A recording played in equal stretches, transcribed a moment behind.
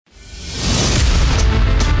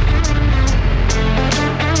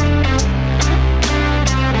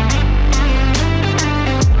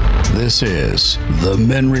This is the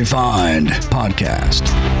Men Refined podcast.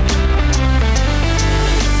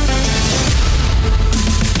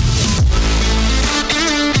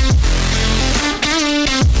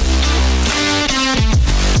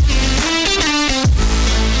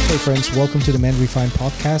 Hey friends, welcome to the Men Refined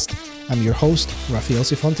podcast. I'm your host, Rafael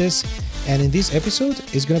Cifontes, and in this episode,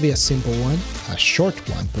 it's going to be a simple one, a short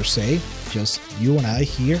one per se, just you and I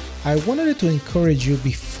here. I wanted to encourage you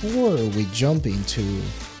before we jump into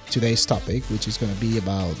today's topic, which is going to be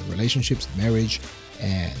about relationships, marriage,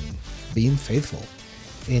 and being faithful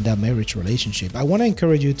in that marriage relationship. I want to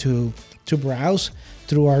encourage you to browse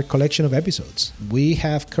through our collection of episodes. We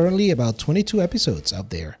have currently about 22 episodes out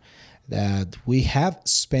there that we have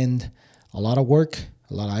spent a lot of work,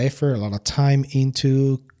 a lot of effort, a lot of time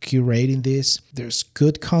into curating this. There's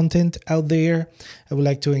good content out there. I would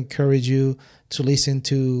like to encourage you to listen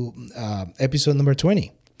to episode number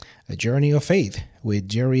 20, A Journey of Faith with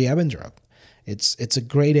Jerry Abendrup. It's a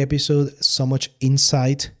great episode, so much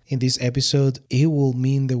insight in this episode. It will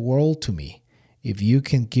mean the world to me if you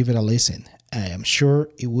can give it a listen. I am sure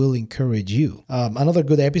it will encourage you. Another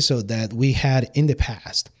good episode that we had in the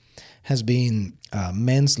past has been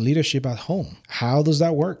men's leadership at home. How does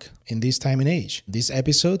that work in this time and age? This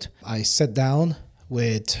episode, I sat down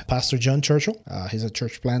with Pastor John Churchill. He's a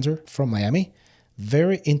church planter from Miami.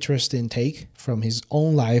 Very interesting take from his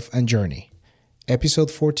own life and journey.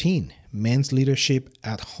 Episode 14, men's leadership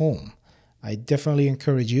at home. I definitely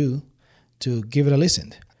encourage you to give it a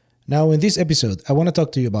listen. Now, in this episode, I want to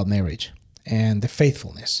talk to you about marriage and the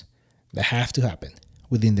faithfulness that have to happen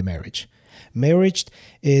within the marriage. Marriage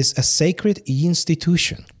is a sacred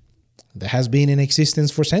institution that has been in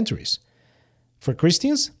existence for centuries. For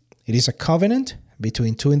Christians, it is a covenant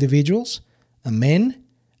between two individuals, a man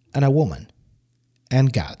and a woman,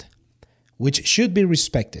 and God, which should be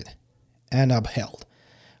respected and upheld.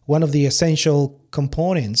 One of the essential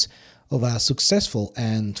components of a successful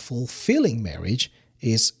and fulfilling marriage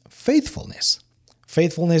is faithfulness.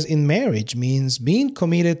 Faithfulness in marriage means being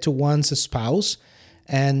committed to one's spouse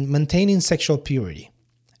and maintaining sexual purity.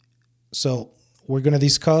 So we're going to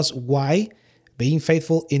discuss why being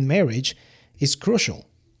faithful in marriage is crucial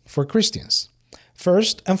for Christians.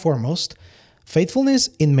 First and foremost, faithfulness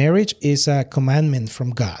in marriage is a commandment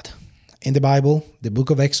from God. In the Bible, the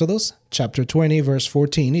book of Exodus, chapter 20, verse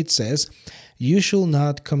 14, it says, "You shall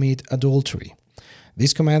not commit adultery."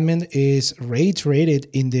 This commandment is reiterated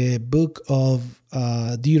in the book of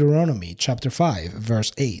Deuteronomy, chapter 5,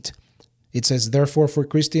 verse 8. It says, "Therefore, for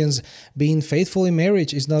Christians, being faithful in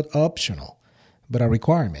marriage is not optional, but a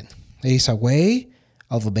requirement. It is a way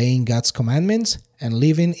of obeying God's commandments and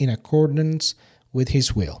living in accordance with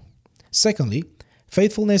His will." Secondly,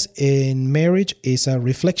 faithfulness in marriage is a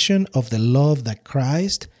reflection of the love that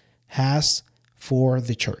Christ has for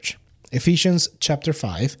the church. Ephesians chapter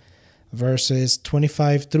 5, verses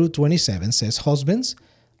 25 through 27 says, "Husbands,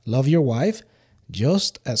 love your wife,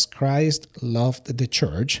 just as Christ loved the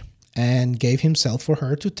church and gave himself for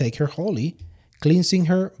her to take her holy, cleansing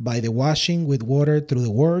her by the washing with water through the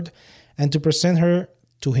word, and to present her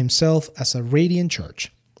to himself as a radiant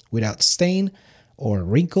church, without stain or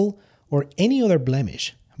wrinkle or any other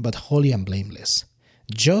blemish, but holy and blameless.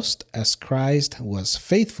 Just as Christ was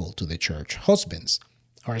faithful to the church, husbands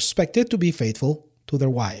are expected to be faithful to their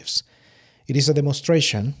wives. It is a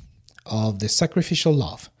demonstration of the sacrificial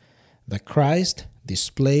love that Christ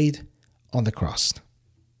displayed on the cross."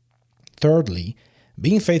 Thirdly,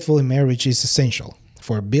 being faithful in marriage is essential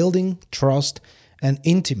for building trust and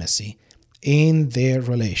intimacy in their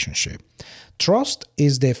relationship. Trust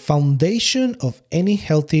is the foundation of any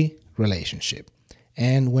healthy relationship.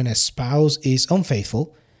 And when a spouse is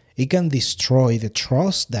unfaithful, it can destroy the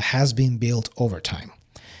trust that has been built over time.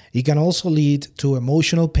 It can also lead to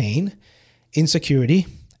emotional pain, insecurity,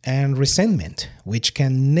 and resentment, which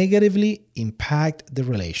can negatively impact the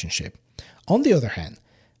relationship. On the other hand,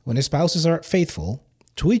 when spouses are faithful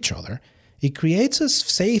to each other, it creates a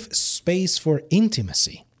safe space for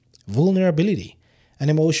intimacy, vulnerability, and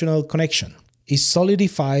emotional connection. It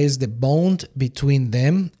solidifies the bond between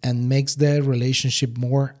them and makes the relationship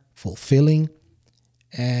more fulfilling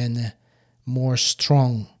and more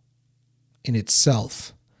strong in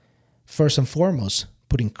itself. First and foremost,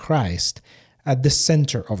 putting Christ at the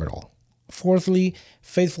center of it all. Fourthly,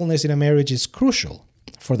 faithfulness in a marriage is crucial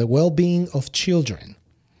for the well-being of children,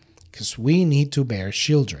 because we need to bear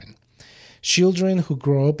children. Children who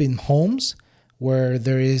grow up in homes where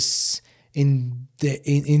there is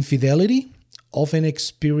infidelity often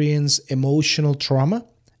experience emotional trauma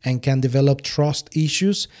and can develop trust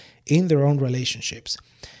issues in their own relationships.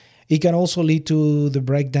 It can also lead to the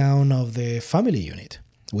breakdown of the family unit.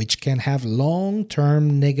 which can have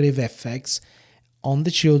long-term negative effects on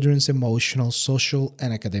the children's emotional, social,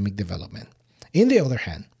 and academic development. On the other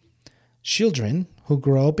hand, children who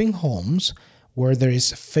grow up in homes where there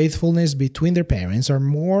is faithfulness between their parents are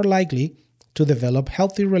more likely to develop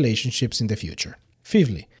healthy relationships in the future.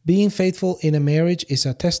 Fifthly, being faithful in a marriage is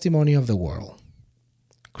a testimony of the world.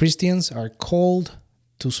 Christians are called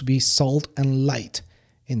to be salt and light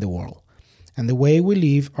in the world, and the way we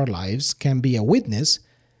live our lives can be a witness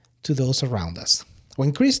to those around us.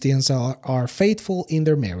 When Christians are faithful in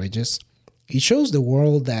their marriages, it shows the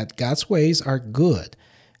world that God's ways are good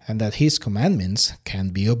and that His commandments can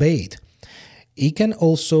be obeyed. It can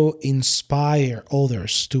also inspire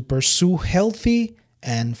others to pursue healthy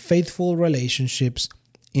and faithful relationships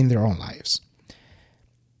in their own lives.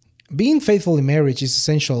 Being faithful in marriage is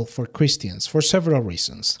essential for Christians for several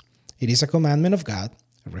reasons. It is a commandment of God,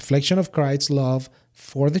 a reflection of Christ's love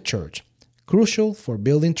for the church, crucial for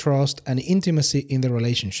building trust and intimacy in the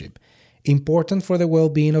relationship, important for the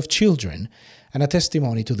well-being of children, and a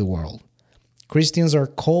testimony to the world. Christians are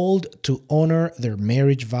called to honor their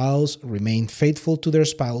marriage vows, remain faithful to their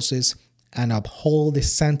spouses, and uphold the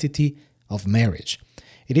sanctity of marriage.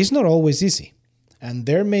 It is not always easy, and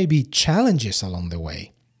there may be challenges along the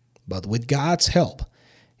way, but with God's help,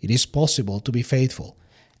 it is possible to be faithful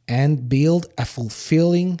and build a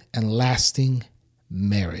fulfilling and lasting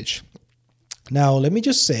marriage. Now, let me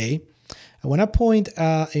just say, I want to point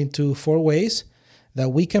into 4 ways that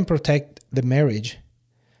we can protect the marriage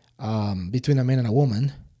between a man and a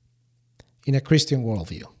woman in a Christian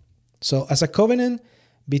worldview. So, as a covenant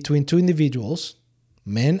between 2 individuals,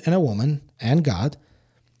 man and a woman, and God,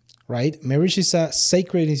 right? Marriage is a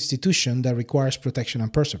sacred institution that requires protection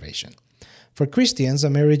and preservation. For Christians, a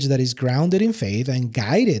marriage that is grounded in faith and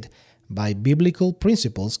guided by biblical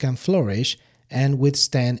principles can flourish and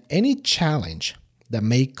withstand any challenge that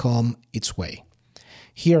may come its way.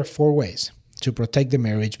 Here are 4 ways to protect the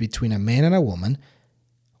marriage between a man and a woman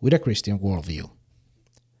with a Christian worldview.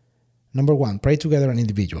 Number 1, pray together and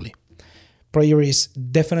individually. Prayer is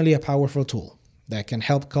definitely a powerful tool that can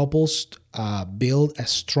help couples build a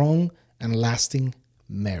strong and lasting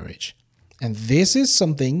marriage. And this is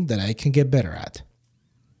something that I can get better at.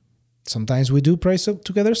 Sometimes we do pray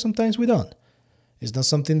together, sometimes we don't. It's not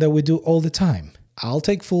something that we do all the time. I'll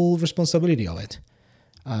take full responsibility of it.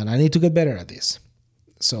 And I need to get better at this.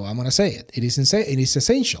 So I'm going to say it. It is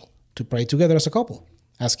essential to pray together as a couple,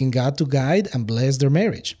 asking God to guide and bless their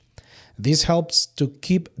marriage. This helps to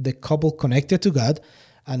keep the couple connected to God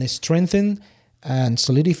and strengthen and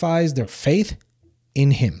solidifies their faith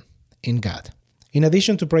in Him, in God. In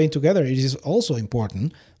addition to praying together, it is also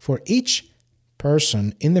important for each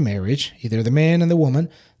person in the marriage, either the man and the woman,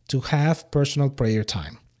 to have personal prayer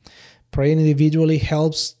time. Praying individually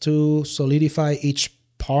helps to solidify each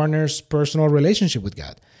partner's personal relationship with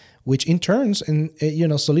God, which in turn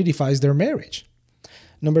solidifies their marriage.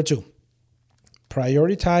 Number 2,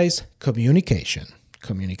 prioritize communication.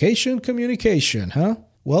 Communication, huh?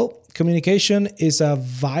 Well, communication is a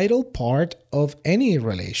vital part of any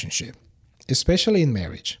relationship, especially in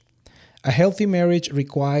marriage. A healthy marriage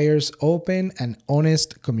requires open and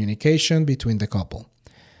honest communication between the couple.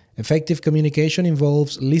 Effective communication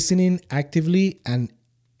involves listening actively and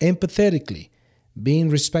empathetically, being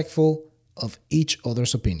respectful of each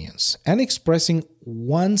other's opinions, and expressing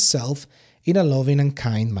oneself in a loving and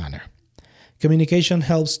kind manner. Communication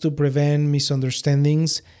helps to prevent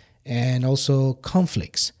misunderstandings and also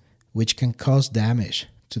conflicts, which can cause damage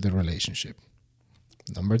to the relationship.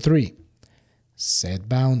 Number 3, set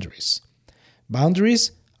boundaries.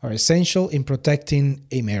 Boundaries are essential in protecting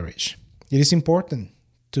a marriage. It is important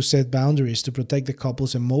to set boundaries to protect the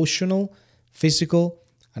couple's emotional, physical,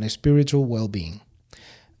 and spiritual well-being.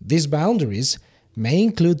 These boundaries may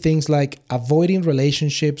include things like avoiding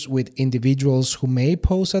relationships with individuals who may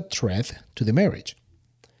pose a threat to the marriage,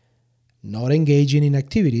 not engaging in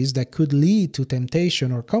activities that could lead to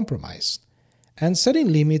temptation or compromise, and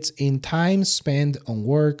setting limits in time spent on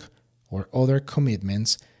work or other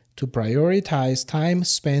commitments to prioritize time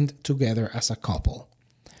spent together as a couple.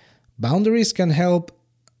 Boundaries can help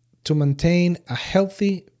to maintain a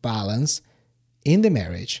healthy balance in the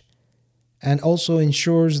marriage and also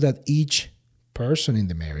ensures that each person in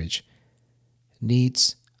the marriage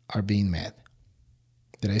needs are being met.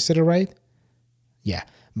 Did I say it right? Yeah.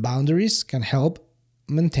 Boundaries can help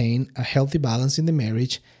maintain a healthy balance in the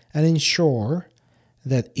marriage and ensure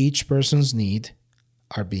that each person's needs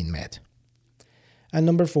are being met. And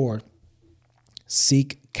number 4,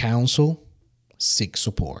 seek counsel, seek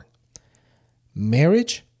support.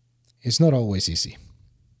 Marriage is not always easy.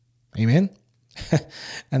 Amen?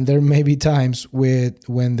 And there may be times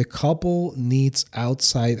when the couple needs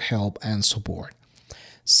outside help and support.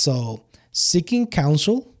 So, seeking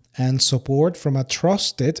counsel and support from a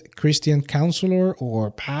trusted Christian counselor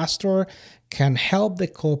or pastor can help the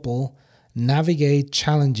couple navigate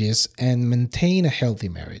challenges and maintain a healthy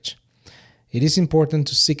marriage. It is important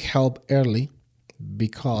to seek help early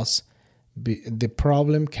because the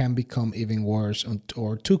problem can become even worse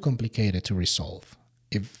or too complicated to resolve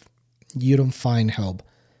if you don't find help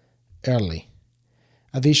early.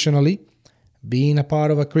 Additionally, being a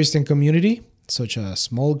part of a Christian community, such as a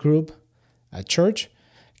small group, a church,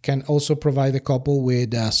 can also provide the couple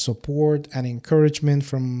with support and encouragement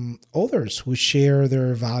from others who share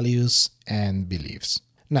their values and beliefs.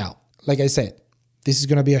 Now, like I said, this is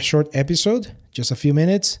going to be a short episode, just a few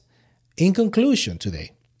minutes. In conclusion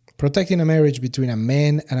today, protecting a marriage between a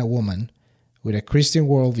man and a woman with a Christian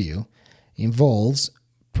worldview involves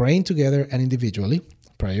praying together and individually,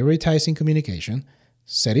 prioritizing communication,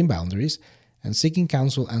 setting boundaries, and seeking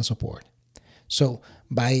counsel and support. So,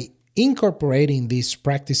 by incorporating these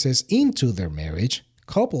practices into their marriage,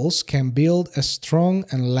 couples can build a strong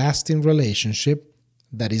and lasting relationship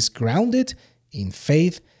that is grounded in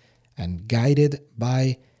faith and guided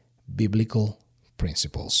by biblical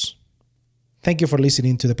principles. Thank you for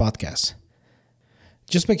listening to the podcast.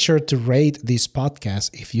 Just make sure to rate this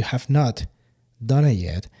podcast if you have not done it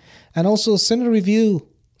yet, and also send a review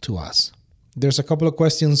to us. There's a couple of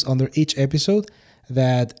questions under each episode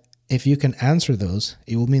that if you can answer those,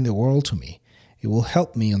 it will mean the world to me. It will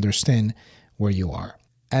help me understand where you are.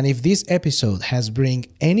 And if this episode has bring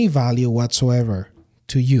any value whatsoever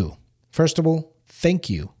to you, first of all, thank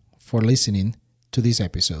you for listening to this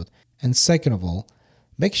episode. And second of all,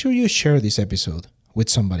 make sure you share this episode with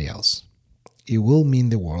somebody else. It will mean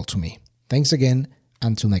the world to me. Thanks again.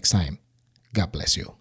 Until next time. God bless you.